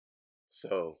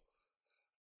So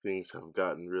things have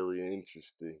gotten really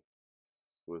interesting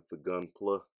with the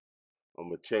Gunpla. I'm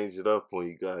gonna change it up on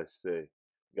you guys today.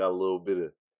 Got a little bit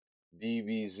of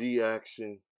DBZ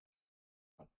action,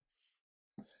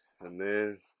 and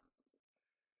then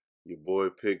your boy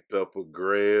picked up a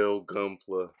Grail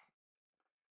Gunpla.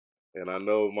 And I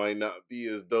know it might not be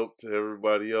as dope to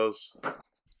everybody else. I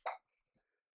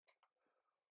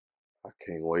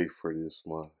can't wait for this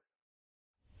month.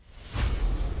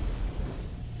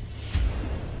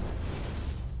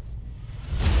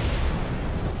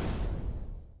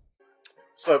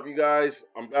 What's up, you guys?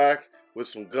 I'm back with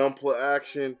some Gunpla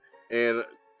action and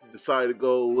decided to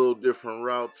go a little different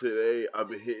route today. I've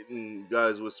been hitting you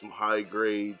guys with some high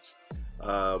grades,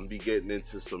 be getting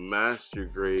into some master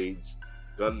grades,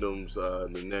 Gundams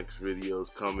in the next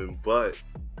videos coming. But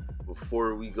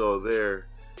before we go there,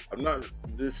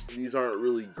 these aren't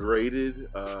really graded.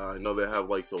 I know they have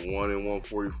like the 1 in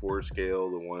 144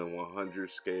 scale, the 1 in 100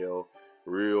 scale,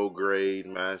 real grade,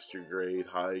 master grade,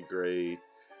 high grade,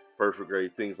 perfect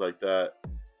grade, things like that.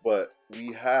 But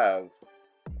we have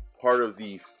part of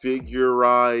the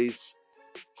figurized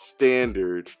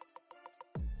standard,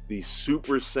 the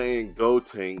Super Saiyan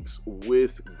Gotenks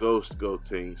with Ghost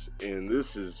Gotenks, and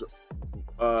this is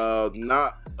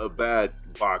not a bad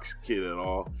box kit at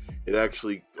all. It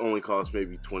actually only cost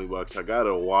maybe 20 bucks. I got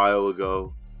it a while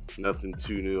ago, nothing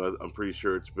too new. I'm pretty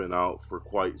sure it's been out for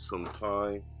quite some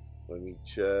time. Let me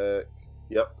check.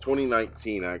 Yep,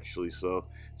 2019 actually, so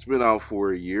it's been out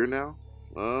for a year now.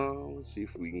 Let's see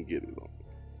if we can get it on.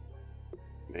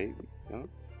 Maybe, huh?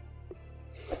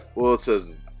 Well, it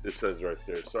says right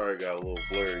there. Sorry, I got a little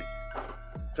blurry.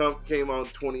 Came out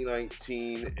in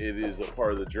 2019. It is a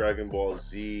part of the Dragon Ball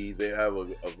Z. They have a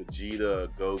Vegeta, a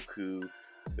Goku.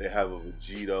 They have a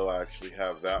Vegito. I actually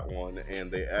have that one, and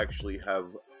they actually have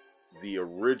the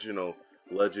original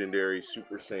legendary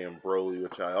Super Saiyan Broly,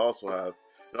 which I also have.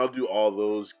 And I'll do all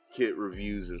those kit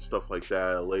reviews and stuff like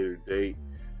that at a later date.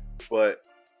 But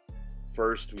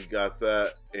first, we got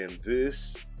that, and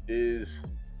this is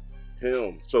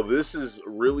him. So this is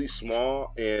really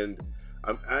small, and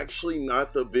I'm actually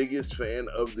not the biggest fan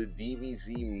of the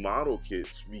DBZ model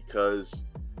kits because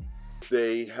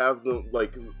they have them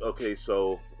like, okay,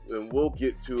 so, and we'll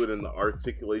get to it in the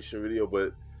articulation video,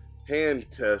 but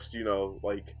hand test, you know,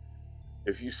 like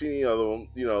if you see any other one,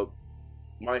 you know,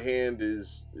 my hand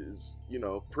is you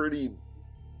know, pretty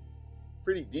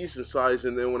decent size,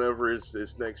 and then whenever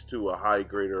it's next to a high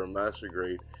grade or a master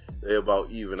grade, they about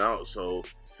even out. So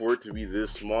for it to be this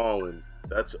small, and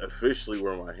that's officially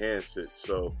where my hand sits.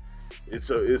 So it's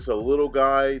a little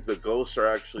guy. The ghosts are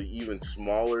actually even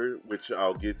smaller, which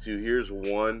I'll get to. Here's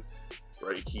one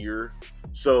right here.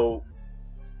 So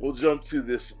we'll jump to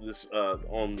this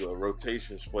on the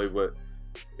rotation display, but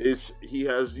he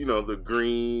has, you know, the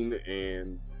green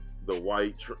and the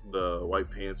white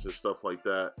pants and stuff like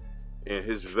that, and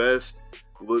his vest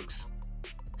looks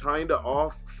kind of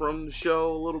off from the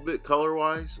show a little bit color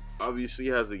wise. Obviously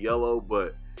he has a yellow,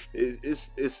 but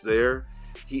it's there.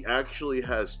 He actually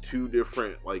has two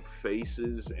different like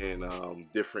faces and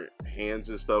different hands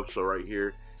and stuff. So right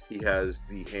here he has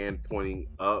the hand pointing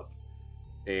up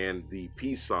and the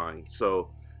peace sign.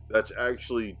 So that's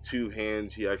actually two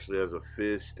hands. He actually has a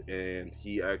fist, and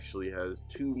he actually has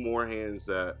two more hands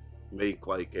that make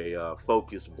like a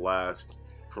focus blast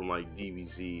from like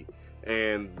DBZ.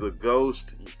 And the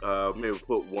ghost, maybe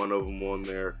put one of them on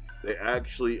there. They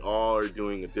actually all are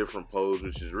doing a different pose,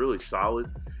 which is really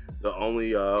solid. The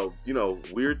only you know,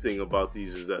 weird thing about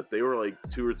these is that they were like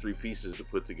 2 or 3 pieces to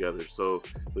put together. So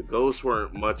the ghosts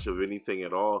weren't much of anything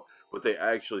at all, but they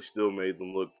actually still made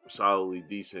them look solidly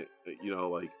decent. You know,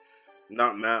 like,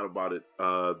 not mad about it.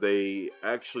 They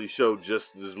actually showed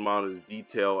just as amount of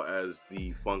detail as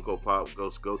the Funko Pop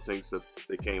Ghost Gotenks that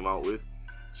they came out with.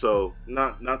 So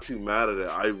not too mad at it.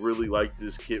 I really like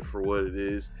this kit for what it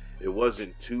is. It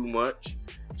wasn't too much.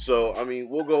 So I mean,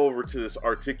 we'll go over to this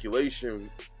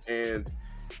articulation, and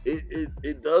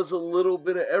it does a little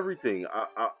bit of everything.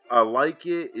 I like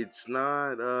it. It's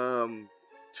not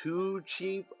too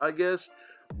cheap, I guess,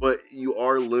 but you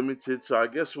are limited. So I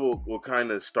guess we'll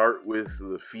kind of start with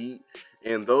the feet,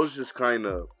 and those just kind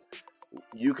of,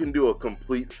 you can do a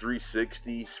complete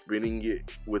 360 spinning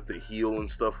it with the heel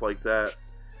and stuff like that.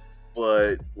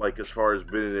 But like, as far as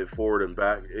bending it forward and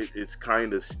back, it's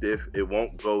kind of stiff. It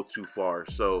won't go too far.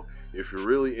 So if you're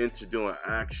really into doing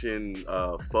action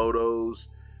photos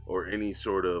or any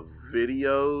sort of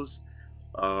videos,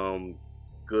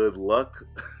 good luck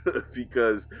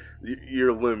because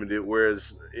you're limited.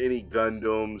 Whereas any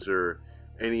Gundams or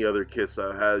any other kits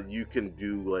I have, you can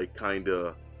do like kind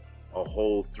of a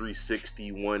whole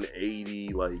 360, 180.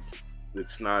 Like,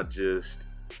 it's not just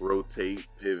rotate,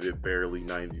 pivot barely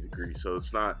 90 degrees. So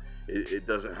it's not, it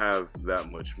doesn't have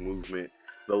that much movement.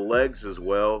 The legs as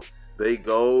well, they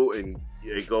go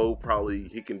probably,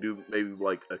 he can do maybe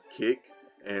like a kick,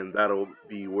 and that'll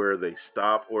be where they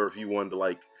stop. Or if you wanted to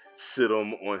like sit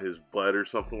him on his butt or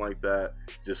something like that,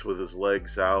 just with his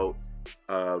legs out,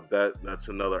 that's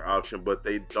another option. But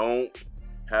they don't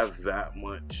have that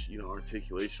much, you know,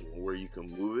 articulation where you can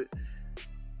move it,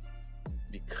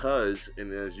 because,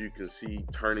 and as you can see,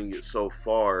 turning it so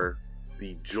far,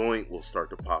 the joint will start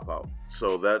to pop out.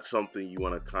 So that's something you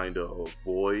want to kind of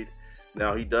avoid.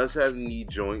 Now, he does have knee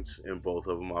joints in both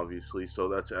of them, obviously, so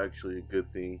that's actually a good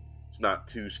thing. It's not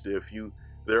too stiff.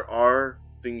 There are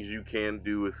things you can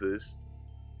do with this.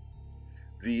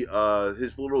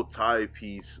 His little tie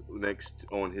piece next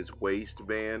on his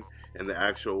waistband and the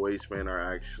actual waistband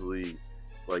are actually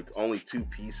like only two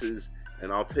pieces,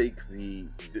 and I'll take the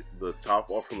top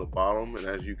off from the bottom, and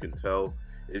as you can tell,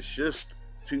 it's just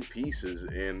two pieces,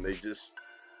 and they just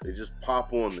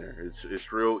pop on there.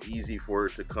 It's real easy for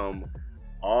it to come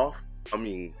off. I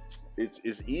mean,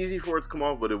 it's easy for it to come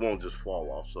off, but it won't just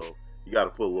fall off, so you got to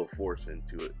put a little force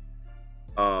into it.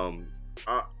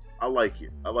 I like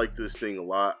it. I like this thing a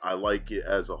lot. I like it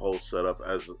as a whole setup.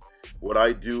 What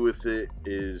I do with it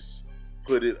is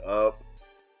put it up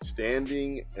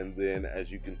standing, and then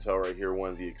as you can tell right here, one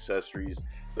of the accessories,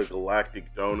 the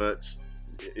Galactic donuts,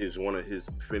 is one of his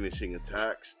finishing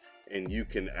attacks, and you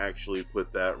can actually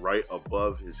put that right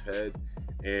above his head,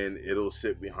 and it'll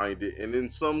sit behind it. And in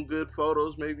some good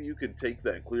photos, maybe you could take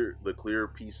the clear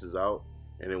pieces out,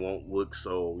 and it won't look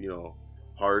so, you know,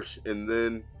 harsh. And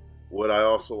then what I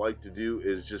also like to do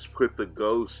is just put the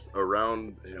ghost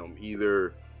around him,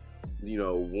 either, you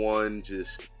know, one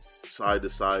just side to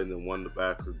side and then one in the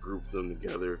back, or group them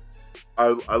together.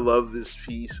 I love this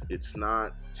piece. It's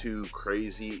not too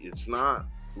crazy. It's not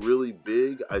really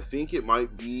big. I think it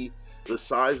might be the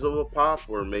size of a pop,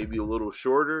 or maybe a little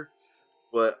shorter,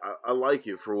 but I like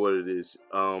it for what it is.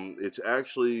 It's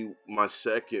actually my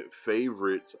second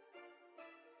favorite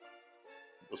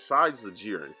besides the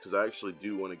Jiren, because I actually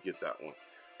do want to get that one.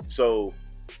 So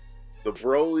the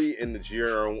Broly and the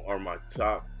Jiren are my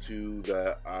top two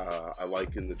that I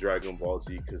like in the Dragon Ball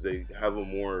Z, because they have a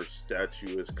more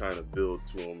statuous kind of build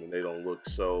to them, and they don't look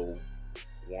so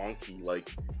wonky.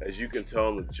 Like, as you can tell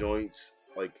in the joints,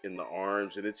 like in the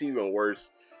arms, and it's even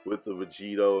worse with the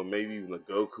Vegito and maybe even the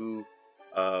Goku.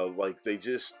 Like, they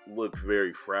just look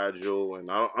very fragile, and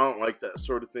I don't like that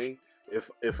sort of thing.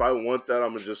 If I want that,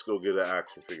 I'm gonna just go get an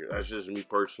action figure. That's just me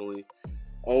personally,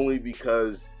 only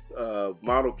because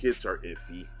model kits are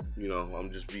iffy. You know, I'm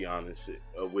just be honest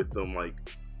with them,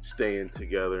 like staying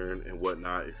together and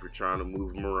whatnot, if you're trying to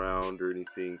move them around or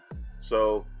anything.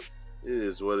 So it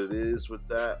is what it is with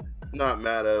that. Not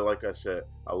mad at it. Like I said,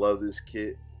 I love this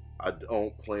kit. I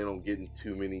don't plan on getting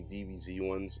too many DBZ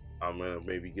ones. I'm gonna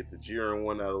maybe get the Jiren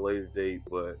one at a later date,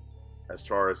 but as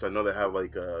far as I know, they have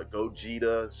like a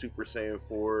Gogeta Super Saiyan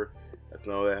 4. I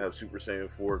know they have Super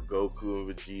Saiyan 4 Goku and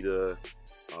Vegeta.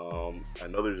 I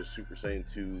know there's a Super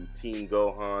Saiyan 2 Team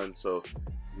Gohan. So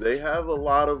they have a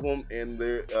lot of them, and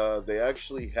they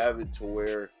actually have it to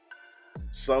where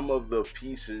some of the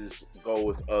pieces go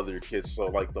with other kits. So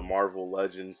like the Marvel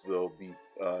Legends, they'll be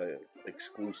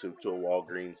exclusive to a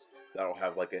Walgreens. That'll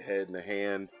have like a head and a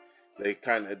hand. It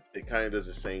kind of does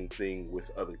the same thing with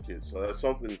other kits. So that's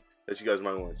something that you guys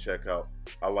might want to check out.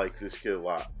 I like this kit a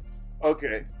lot.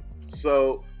 Okay,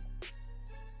 so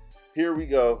here we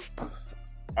go.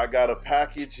 I got a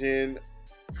package in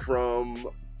from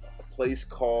a place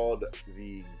called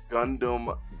the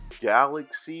Gundam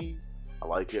Galaxy. I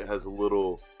like it. It has a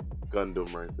little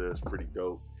Gundam right there. It's pretty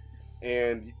dope.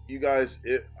 And you guys,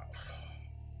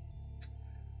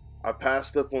 I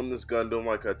passed up on this Gundam,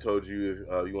 like I told you.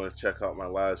 If you want to check out my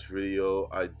last video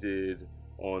I did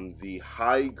on the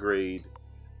high grade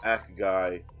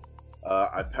Akai,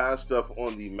 I passed up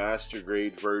on the master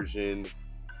grade version,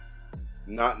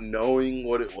 not knowing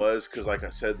what it was, because like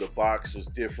I said, the box was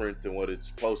different than what it's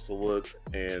supposed to look,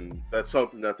 and that's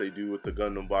something that they do with the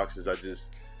Gundam boxes.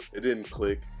 It didn't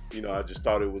click. You know, I just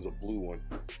thought it was a blue one.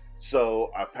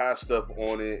 So I passed up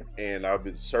on it, and I've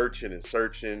been searching and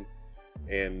searching,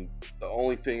 and the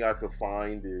only thing I could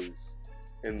find is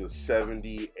in the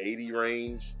 70-80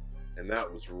 range, and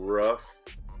that was rough.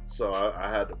 So I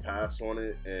had to pass on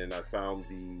it, and I found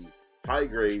the high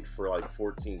grade for like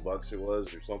 14 bucks it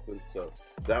was, or something. So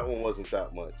that one wasn't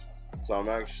that much. So I'm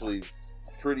actually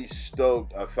pretty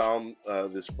stoked I found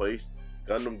this place,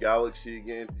 Gundam Galaxy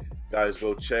again. Guys,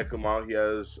 go check him out. He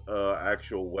has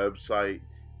actual website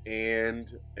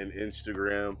and an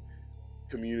Instagram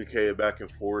communicated back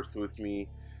and forth with me.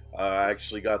 I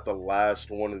actually got the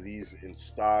last one of these in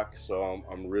stock, so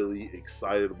I'm really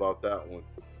excited about that one.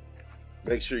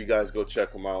 Make sure you guys go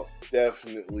check them out.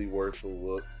 Definitely worth a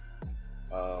look.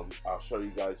 I'll show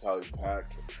you guys how he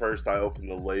packed. First, I opened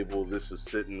the label. This is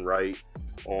sitting right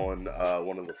on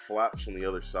one of the flaps on the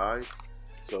other side.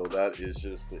 So that is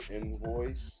just the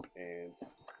invoice, and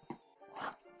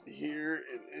here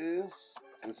it is.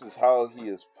 This is how he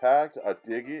is packed. I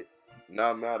dig it.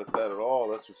 Not mad at that at all.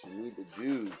 That's what you need to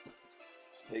do.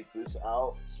 Just take this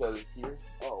out, set it here.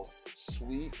 Oh,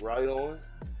 sweet, right on.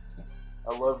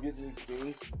 I love getting these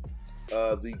things.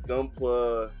 The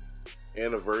Gunpla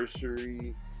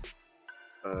anniversary,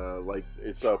 like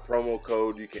it's a promo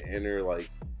code. You can enter like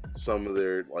some of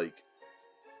their like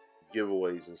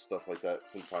giveaways and stuff like that.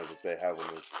 Sometimes if they have one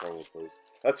of those promo codes.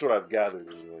 That's what I've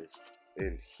gathered anyways.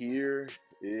 And here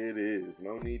it is.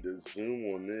 No need to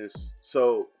zoom on this.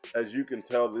 So as you can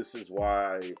tell, this is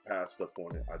why I passed up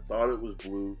on it. I thought it was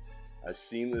blue. I've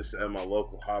seen this at my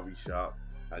local hobby shop.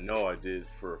 I know I did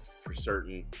for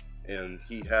certain, and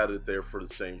he had it there for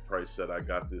the same price that I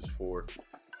got this for.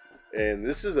 And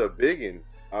this is a big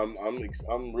one.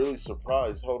 I'm really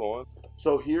surprised. Hold on.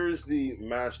 So here is the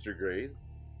master grade,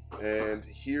 and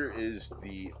here is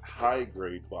the high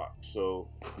grade box. So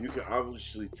you can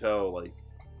obviously tell like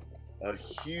a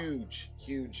huge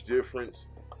difference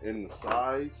in the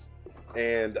size.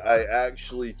 And I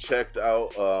actually checked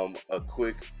out a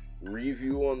quick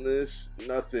review on this.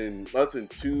 Nothing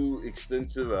too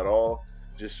extensive at all,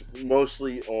 just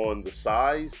mostly on the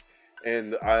size.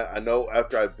 And I know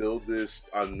after I build this,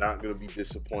 I'm not going to be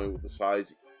disappointed with the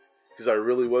size, because I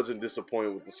really wasn't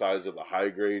disappointed with the size of the high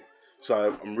grade.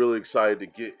 So I'm really excited to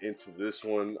get into this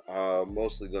one. I'm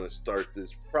mostly going to start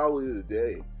this probably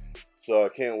today. So I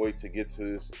can't wait to get to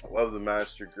this. I love the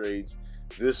master grades.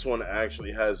 This one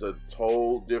actually has a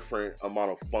total different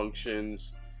amount of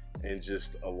functions and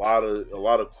just a lot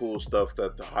of cool stuff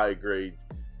that the high grade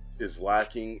is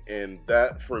lacking. And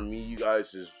that for me, you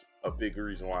guys, is a big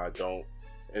reason why I don't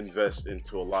invest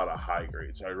into a lot of high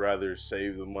grades. I'd rather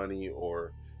save the money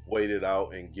or wait it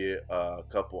out and get a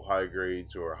couple high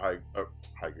grades or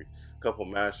couple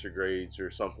master grades or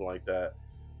something like that,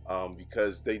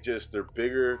 because they're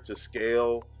bigger to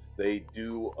scale. They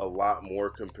do a lot more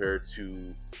compared to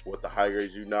what the high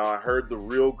grades do. Now I heard the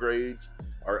real grades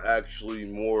are actually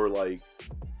more like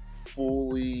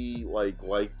fully like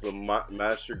the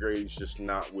master grades, just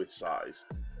not with size.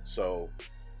 So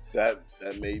that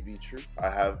may be true.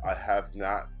 I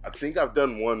think I've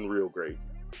done one real grade.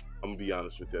 I'm gonna be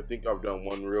honest with you. I think I've done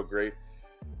one real grade,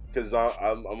 because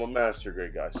I'm a master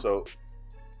grade guy. So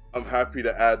I'm happy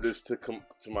to add this to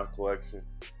my collection.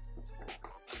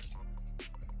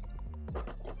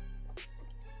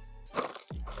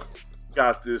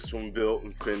 Got this one built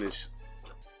and finished.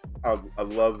 I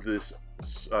love this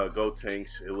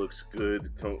Gotenks. It looks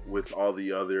good with all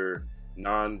the other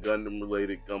non-Gundam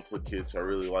related Gunpla kits. I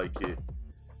really like it.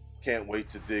 Can't wait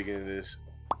to dig into this.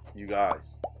 You guys,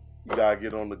 you gotta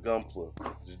get on the Gunpla.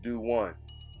 Just do one.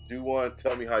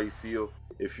 Tell me how you feel.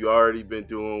 If you already been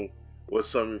doing what's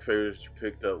some of your favorites you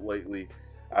picked up lately.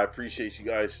 I appreciate you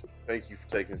guys. Thank you for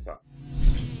taking the time.